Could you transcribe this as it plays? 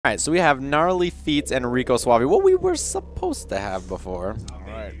Alright, so we have GnarlyFeats and Rico Suave. What we were supposed to have before.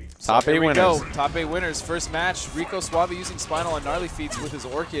 Alright. Top 8 winners. Top 8 winners. First match, Rico Suave using Spinal and GnarlyFeats with his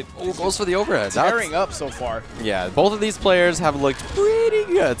Orchid. Oh, goes for the overhead. Tearing up so far. Yeah, both of these players have looked pretty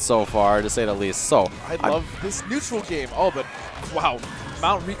good so far, to say the least. So I love this neutral game. Oh, but wow.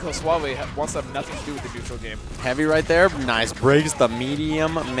 Mount Rico Suave wants to have nothing to do with the neutral game. Heavy right there. Nice. Breaks the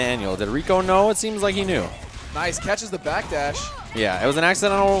medium manual. Did Rico know? It seems like he knew. Nice. Catches the backdash. Yeah, it was an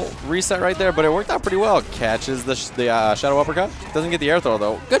accidental reset right there, but it worked out pretty well. Catches the shadow uppercut. Doesn't get the air throw,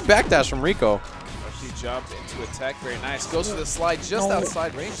 though. Good backdash from Rico. He jumped into attack. Very nice. Goes for the slide just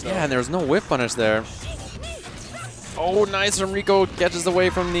outside range, though. Yeah, and there was no whip punish there. Oh, nice from Rico. Catches away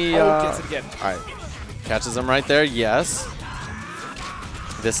from the... gets it again. All right. Catches him right there. Yes.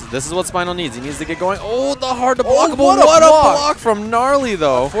 This is what Spinal needs. He needs to get going. Oh, the hard to blockable. What a block from Gnarly,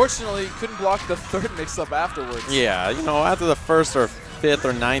 though. Unfortunately, couldn't block the third mix-up afterwards. Yeah, you know, after the first or fifth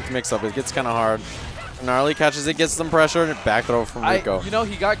or ninth mix-up, it gets kind of hard. Gnarly catches it, gets some pressure, and back throw from Rico. You know,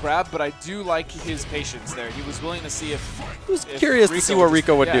 he got grabbed, but I do like his patience there. He was willing to see if... He was curious to see what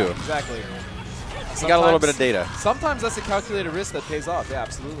Rico would do. Exactly. He got a little bit of data. Sometimes that's a calculated risk that pays off. Yeah,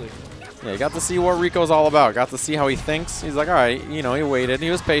 absolutely. Yeah, you got to see what Rico's all about. Got to see how he thinks. He's like, all right, you know, he waited. He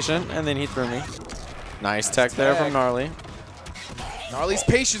was patient, and then he threw me. Nice tech there from Gnarly. Gnarly's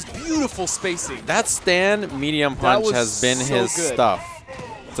patience, beautiful spacing. That stand medium punch has been his stuff,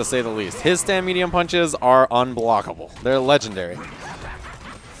 to say the least. His stand medium punches are unblockable. They're legendary.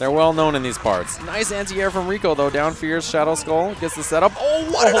 They're well known in these parts. Nice anti-air from Rico, though. Down fears, Shadow Skull. Gets the setup.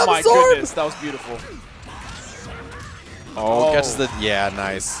 Oh, what an absorb! My goodness, that was beautiful. Oh, catches the... Yeah,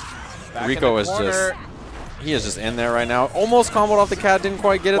 nice. Back Rico is just... He is just in there right now. Almost comboed off the cat. Didn't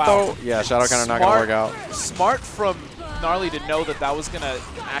quite get it, though. Yeah, Shadow kind of not going to work out. Smart from Gnarly to know that that was going to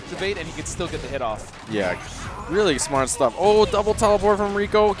activate, and he could still get the hit off. Yeah, really smart stuff. Oh, double teleport from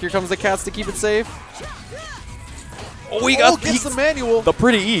Rico. Here comes the cats to keep it safe. Oh, he gets the manual. The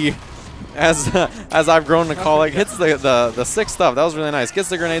pretty E, as I've grown to call it. Hits the sick stuff. That was really nice. Gets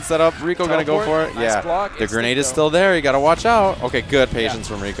the grenade set up. Rico going to go for it. Nice block. The grenade is still there. You got to watch out. Okay, good patience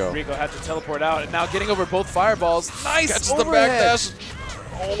from Rico. Rico had to teleport out, and now getting over both fireballs. Nice. Catches the backdash.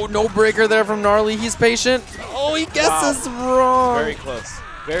 Oh, no breaker there from Gnarly. He's patient. Oh, he guesses wrong. Very close.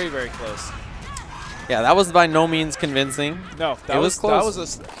 Very, very close. Yeah, that was by no means convincing. No, that was close.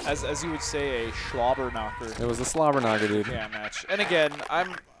 That was, as you would say, a slobber knocker. It was a slobber knocker, dude. Yeah, match. And again,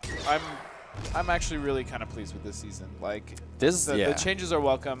 I'm actually really kind of pleased with this season. Like, the changes are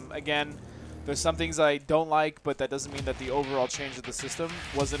welcome. Again, there's some things I don't like, but that doesn't mean that the overall change of the system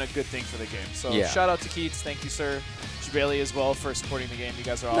wasn't a good thing for the game. So shout out to Keats. Thank you, sir. Jabali as well for supporting the game. You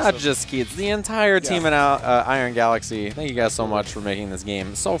guys are awesome. Not just Keats, the entire team at Iron Galaxy. Thank you guys so much for making this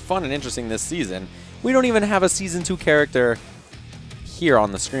game so fun and interesting this season. We don't even have a Season 2 character here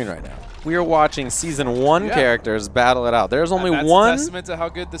on the screen right now. We are watching Season 1 characters battle it out. There's only one. That's a testament to how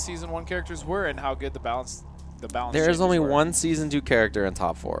good the Season 1 characters were and how good the balance. There is only one Season 2 character in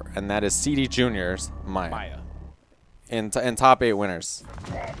top 4, and that is CD Junior's Maya. In top 8 winners.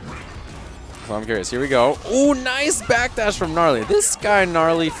 So I'm curious. Here we go. Ooh, nice backdash from Gnarly. This guy,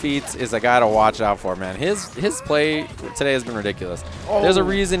 GnarlyFeats, is a guy to watch out for, man. His play today has been ridiculous. There's a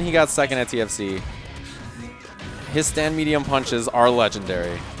reason he got second at TFC. His stand medium punches are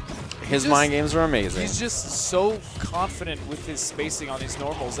legendary. His mind games are amazing. He's just so confident with his spacing on these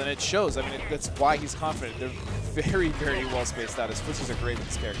normals, and it shows. I mean, that's why he's confident. They're very, very well spaced out. His footsies are great with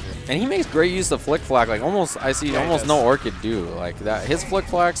this character. And he makes great use of flick flack. Like I see almost no Orchid do like that. His flick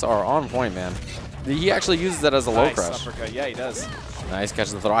flacks are on point, man. He actually uses that as a low crush. Uppercut. Yeah, he does. Nice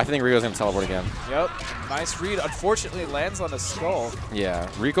catches the throw. I think Rico's gonna teleport again. Yep. Nice read. Unfortunately, it lands on a skull. Yeah,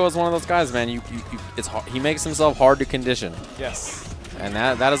 Rico is one of those guys, man. He makes himself hard to condition. Yes. And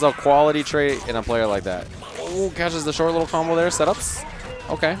that is a quality trait in a player like that. Oh, catches the short little combo there. Setups.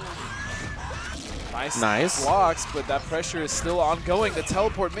 Okay. Nice. Blocks, but that pressure is still ongoing. The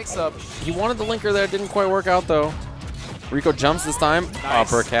teleport mix-up. He wanted the linker there. Didn't quite work out, though. Rico jumps this time.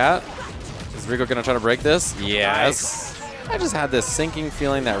 Nice. Uppercut. Is Rico going to try to break this? Yes. Nice. I just had this sinking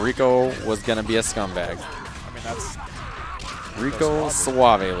feeling that Rico was going to be a scumbag. I mean, that's... Rico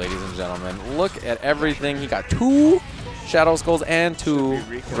Suave, ladies and gentlemen. Look at everything. He got 2 Shadow Skulls and 2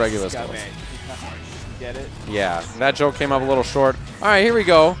 regular Skulls. Get it? Yeah, that joke came up a little short. All right, here we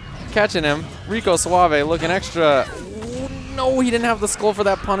go. Catching him. Rico Suave looking extra. Ooh, no, he didn't have the skull for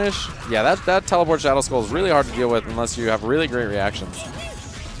that punish. Yeah, that teleport Shadow Skull is really hard to deal with unless you have really great reactions.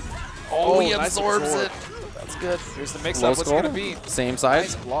 Oh, he absorbs it. That's good. Here's the mix-up. What's going to be? Same side.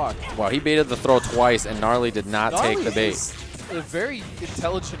 Nice block. Wow, he baited the throw twice, and Gnarly did not take the bait. A very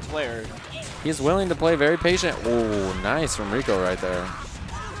intelligent player. He's willing to play very patient. Oh, nice from Rico right there.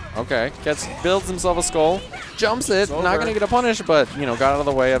 Okay, builds himself a skull, jumps it, not gonna get a punish, but you know, got out of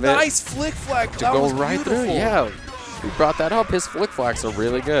the way of it. Nice flick flag to go right through. Yeah, we brought that up. His flick flags are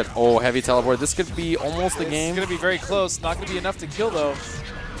really good. Oh, heavy teleport. This could be almost the game. It's gonna be very close. Not gonna be enough to kill though,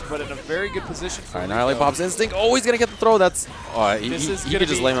 but in a very good position. All right, Gnarly pops instinct. Oh, he's gonna get the throw. That's he could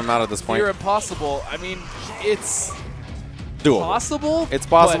just lame him out at this point. Near impossible. I mean, it's doable. Possible. It's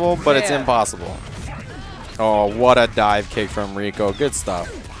possible, but it's impossible. Oh, what a dive kick from Rico. Good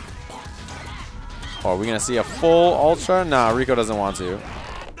stuff. Oh, are we going to see a full ultra? Nah, Rico doesn't want to.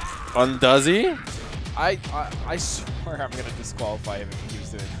 Does he? I swear I'm going to disqualify him if he keeps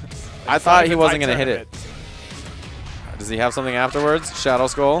doing this. I thought he wasn't going to hit it. Does he have something afterwards? Shadow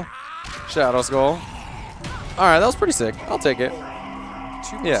Skull. Shadow Skull. All right, that was pretty sick. I'll take it.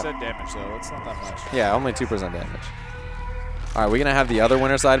 2% damage, though. It's not that much. Yeah, only 2% damage. All right, we're going to have the other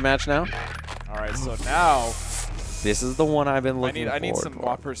winner side match now. All right, so now this is the one I've been looking for. I need some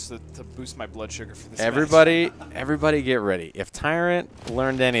whoppers to boost my blood sugar for this Everybody get ready. If Tyrant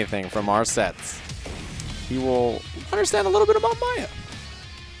learned anything from our sets, he will understand a little bit about Maya.